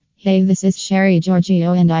Hey, this is Sherry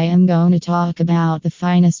Giorgio, and I am going to talk about the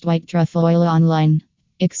finest white truffle oil online.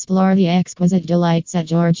 Explore the exquisite delights at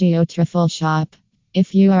Giorgio Truffle Shop.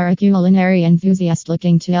 If you are a culinary enthusiast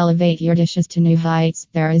looking to elevate your dishes to new heights,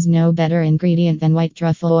 there is no better ingredient than white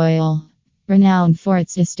truffle oil. Renowned for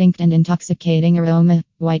its distinct and intoxicating aroma,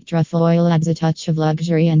 white truffle oil adds a touch of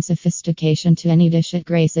luxury and sophistication to any dish it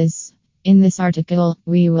graces. In this article,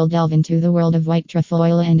 we will delve into the world of white truffle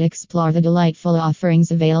oil and explore the delightful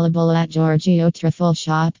offerings available at Giorgio Truffle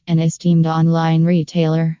Shop, an esteemed online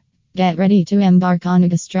retailer. Get ready to embark on a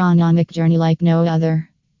gastronomic journey like no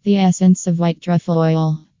other. The essence of white truffle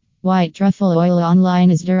oil. White truffle oil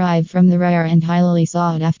online is derived from the rare and highly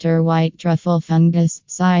sought after white truffle fungus,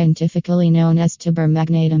 scientifically known as tuber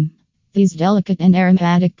magnatum. These delicate and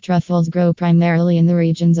aromatic truffles grow primarily in the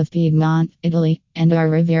regions of Piedmont, Italy, and are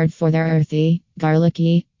revered for their earthy,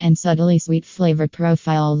 garlicky, and subtly sweet flavor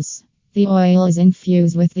profiles. The oil is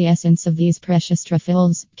infused with the essence of these precious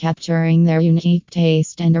truffles, capturing their unique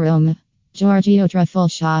taste and aroma. Giorgio Truffle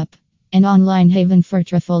Shop, an online haven for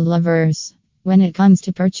truffle lovers. When it comes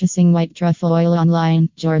to purchasing white truffle oil online,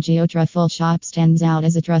 Giorgio Truffle Shop stands out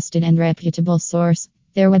as a trusted and reputable source.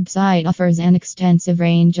 Their website offers an extensive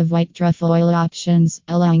range of white truffle oil options,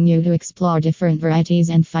 allowing you to explore different varieties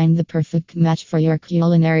and find the perfect match for your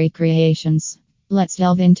culinary creations. Let's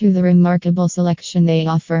delve into the remarkable selection they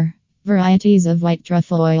offer. Varieties of white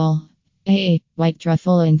truffle oil. A. White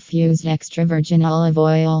truffle infused extra virgin olive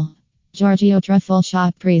oil. Giorgio Truffle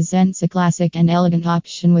Shop presents a classic and elegant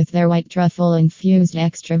option with their white truffle infused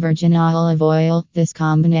extra virgin olive oil. This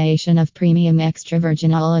combination of premium extra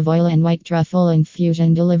virgin olive oil and white truffle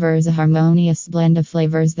infusion delivers a harmonious blend of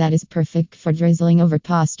flavors that is perfect for drizzling over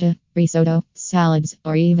pasta, risotto, salads,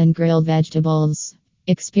 or even grilled vegetables.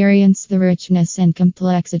 Experience the richness and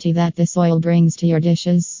complexity that this oil brings to your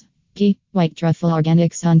dishes. B. White truffle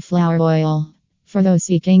organic sunflower oil. For those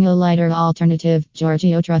seeking a lighter alternative,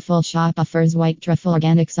 Giorgio Truffle Shop offers white truffle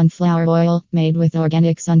organic sunflower oil, made with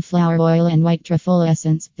organic sunflower oil and white truffle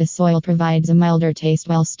essence. This oil provides a milder taste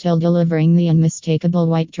while still delivering the unmistakable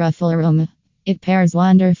white truffle aroma. It pairs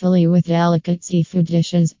wonderfully with delicate seafood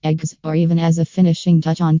dishes, eggs, or even as a finishing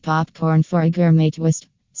touch on popcorn for a gourmet twist.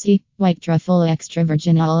 C. White truffle extra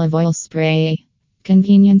virgin olive oil spray.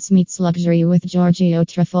 Convenience meets luxury with Giorgio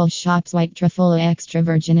Truffle Shop's white truffle extra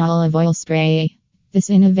virgin olive oil spray. This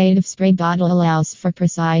innovative spray bottle allows for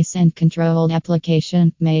precise and controlled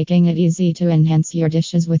application, making it easy to enhance your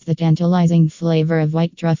dishes with the tantalizing flavor of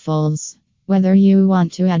white truffles. Whether you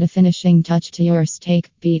want to add a finishing touch to your steak,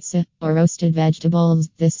 pizza, or roasted vegetables,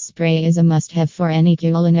 this spray is a must-have for any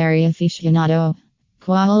culinary aficionado.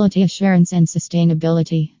 Quality assurance and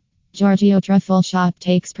sustainability. Giorgio Truffle Shop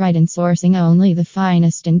takes pride in sourcing only the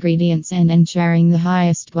finest ingredients and ensuring the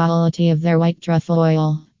highest quality of their white truffle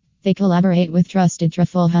oil. They collaborate with trusted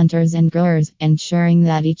truffle hunters and growers, ensuring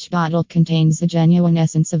that each bottle contains the genuine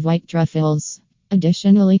essence of white truffles.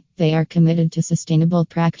 Additionally, they are committed to sustainable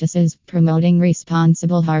practices, promoting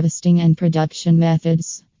responsible harvesting and production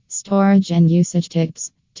methods. Storage and usage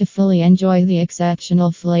tips. To fully enjoy the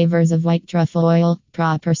exceptional flavors of white truffle oil,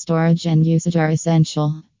 proper storage and usage are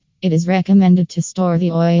essential. It is recommended to store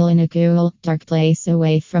the oil in a cool, dark place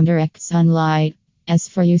away from direct sunlight. As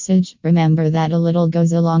for usage, remember that a little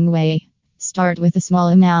goes a long way. Start with a small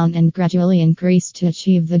amount and gradually increase to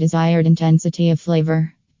achieve the desired intensity of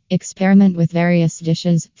flavor. Experiment with various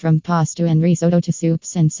dishes, from pasta and risotto to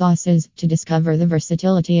soups and sauces, to discover the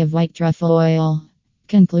versatility of white truffle oil.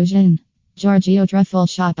 Conclusion. Giorgio Truffle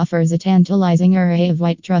Shop offers a tantalizing array of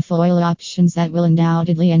white truffle oil options that will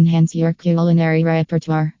undoubtedly enhance your culinary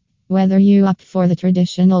repertoire. Whether you opt for the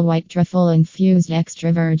traditional white truffle infused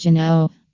extra virgin O